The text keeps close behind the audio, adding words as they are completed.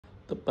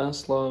The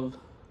best love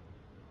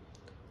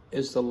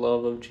is the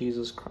love of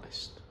Jesus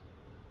Christ,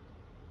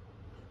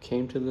 who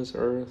came to this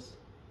earth.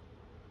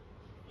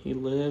 He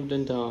lived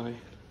and died.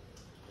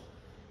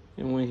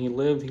 And when he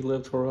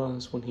lived for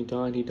us. When he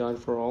died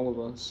for all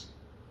of us.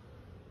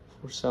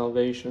 For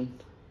salvation.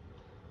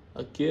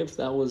 A gift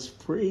that was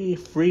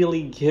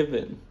freely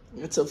given.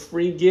 It's a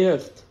free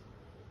gift,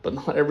 but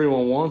not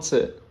everyone wants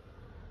it.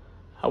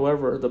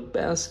 However, the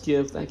best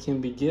gift that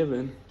can be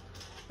given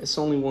is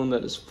only one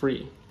that is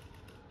free.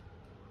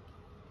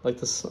 Like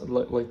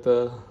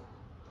the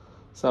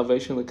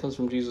salvation that comes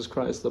from Jesus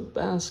Christ, the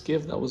best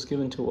gift that was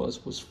given to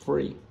us was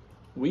free.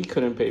 We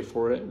couldn't pay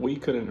for it. We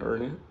couldn't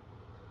earn it.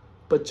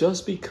 But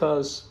just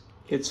because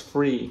it's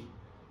free,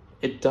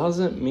 it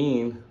doesn't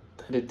mean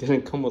that it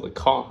didn't come with a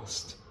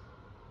cost.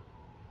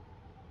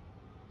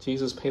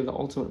 Jesus paid the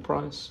ultimate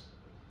price.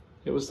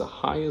 It was the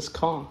highest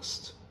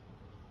cost.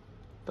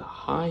 The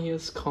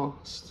highest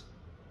cost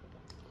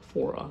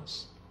for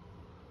us.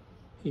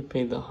 He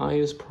paid the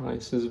highest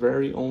price, his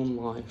very own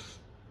life,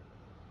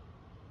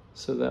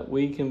 so that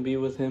we can be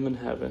with him in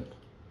heaven.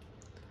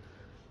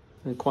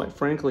 And quite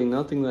frankly,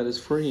 nothing that is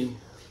free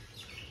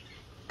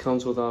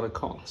comes without a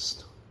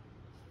cost.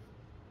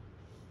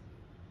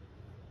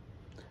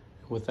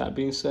 With that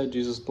being said,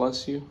 Jesus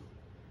bless you.